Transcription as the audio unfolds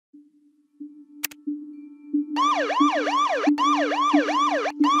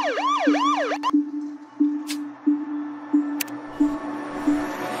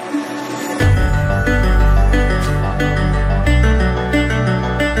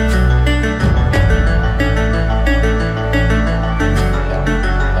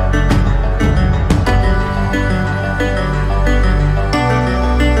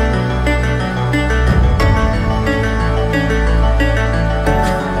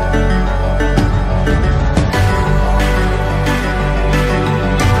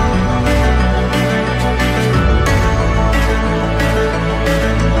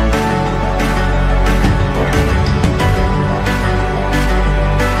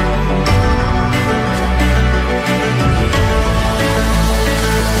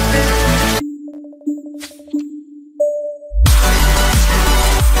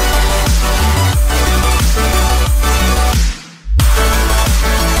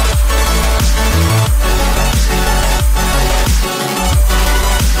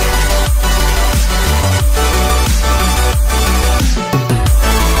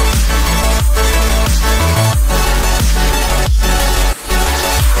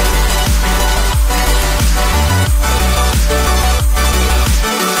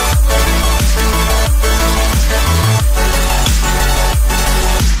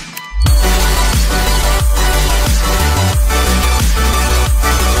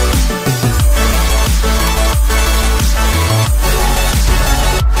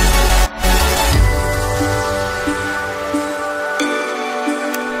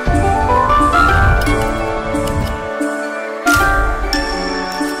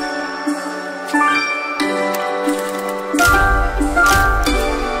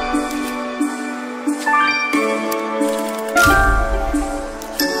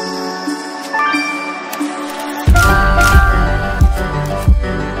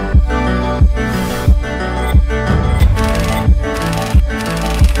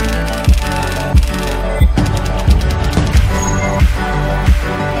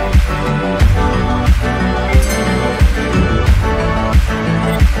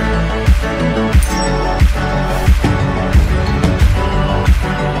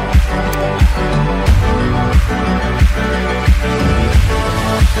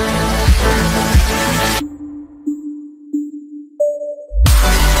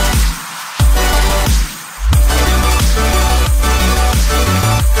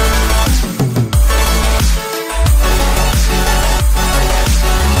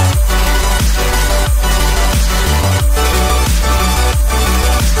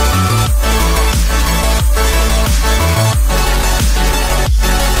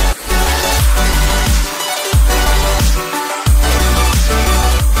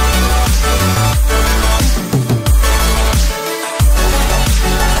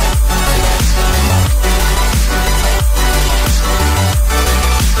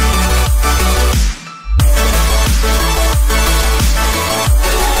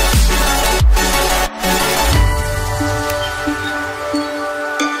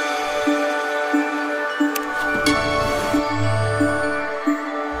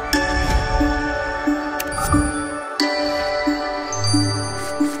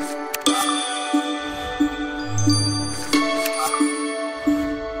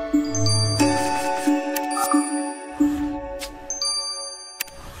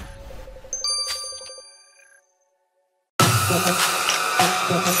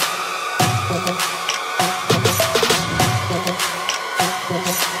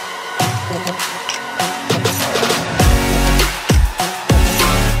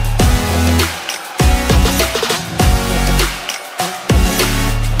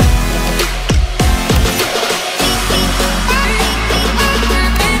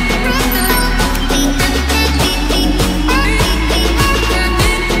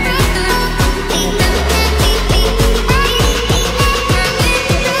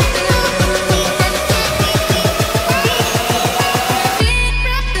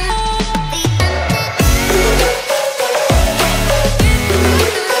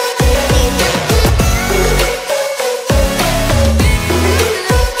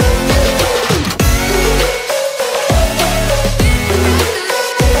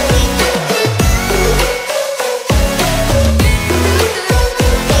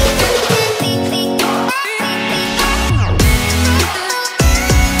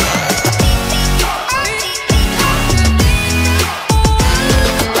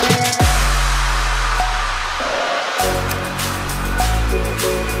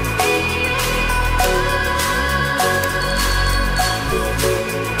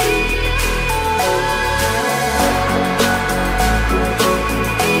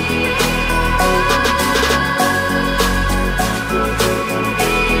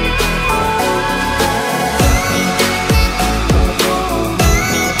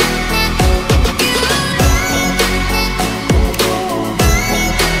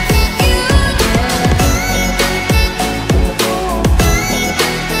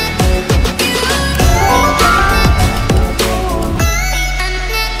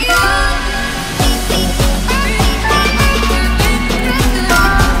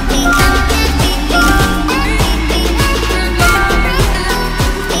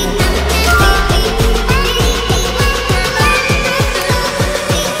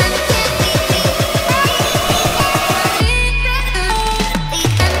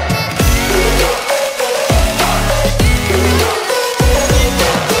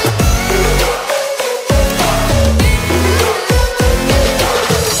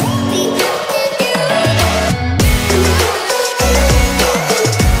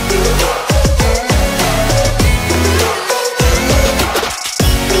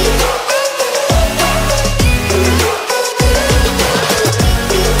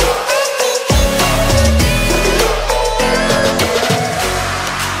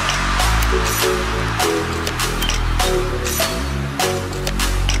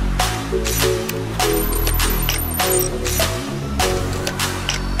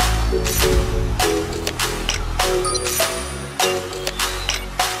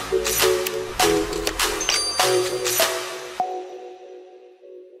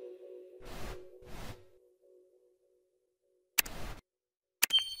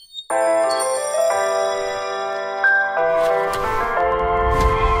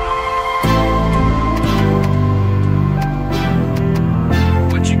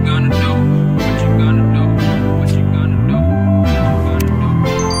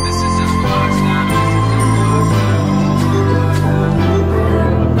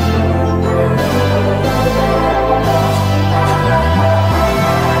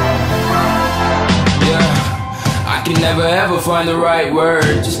find the right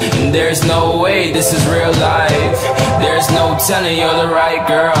words, and there's no way this is real life. There's no telling you're the right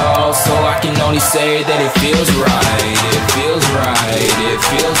girl, so I can only say that it feels right. It feels right, it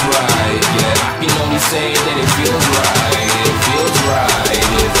feels right. Yeah, I can only say that it feels right. It feels right,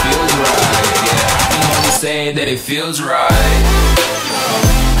 it feels right. Yeah, I can only say that it feels right.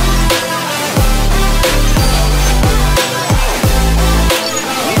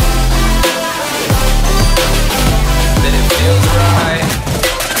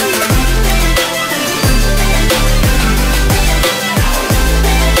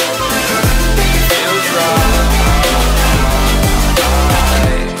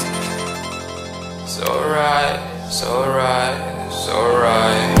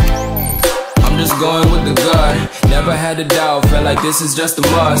 Going with the gut, never had a doubt, felt like this is just a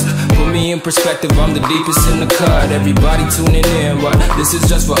must. Put me in perspective, I'm the deepest in the cut. Everybody tuning in, but this is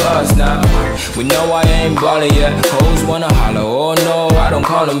just for us now. We know I ain't ballin' yet, hoes wanna holler, oh no, I don't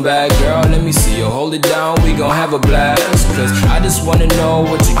call them back. Girl, let me see you hold it down, we gon' have a blast. Cause I just wanna know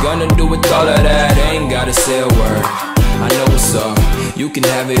what you gonna do with all of that. Ain't gotta say a word, I know what's up, you can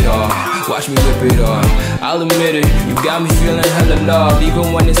have it all. Watch me whip it up, I'll admit it, you got me feeling hella love.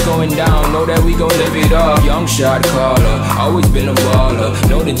 Even when it's going down, know that we gon' live it up. Young shot caller, always been a baller.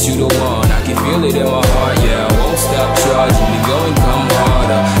 Know that you the one, I can feel it in my heart. Yeah, I won't stop charging, we go and come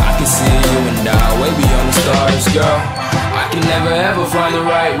harder. I can see you and I, way beyond the stars, girl. I can never ever find the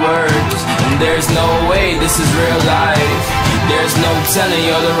right words, and there's no way this is real life. There's no telling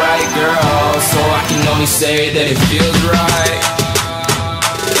you're the right girl, so I can only say that it feels right.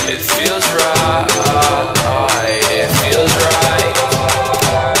 It feels right. It feels right.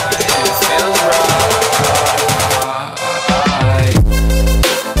 It feels right.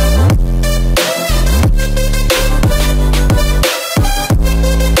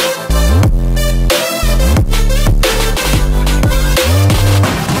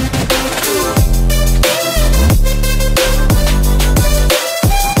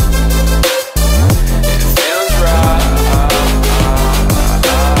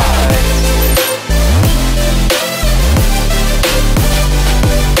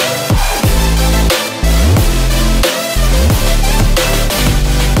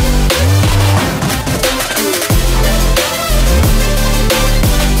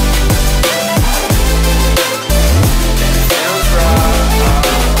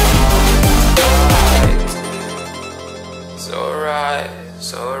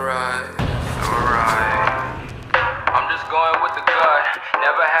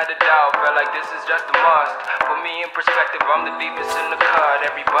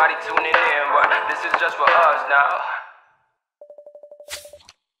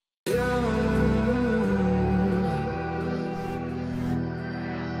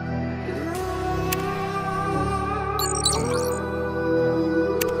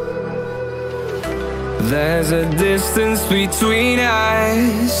 There's a distance between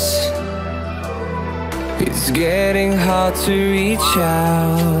us, it's getting hard to reach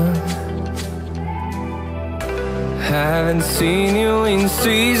out. Haven't seen you in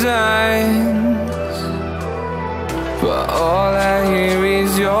seasons, but all I hear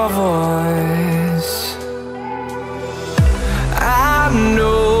is your voice. I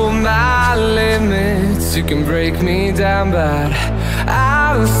know my limits, you can break me down, but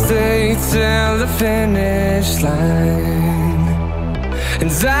I'll stay till the finish line.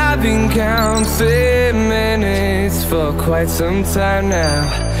 And I've been counting minutes for quite some time now,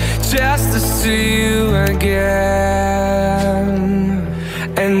 just to see you again.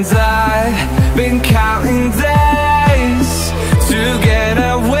 And I've been counting days to get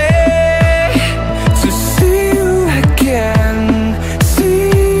away, to see you again, see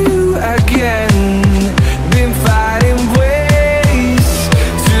you again. Been fighting ways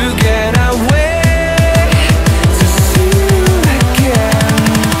to get away, to see you again,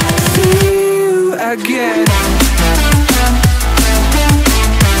 see you again.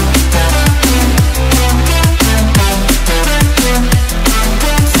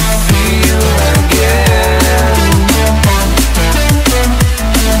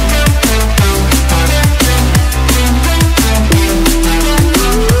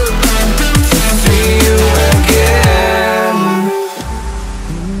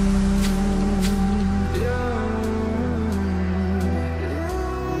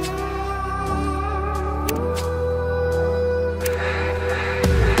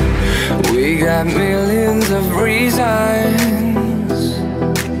 We got millions of reasons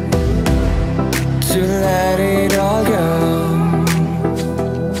to let it all go.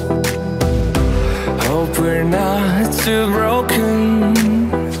 Hope we're not too broken.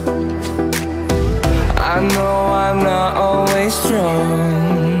 I know I'm not always from.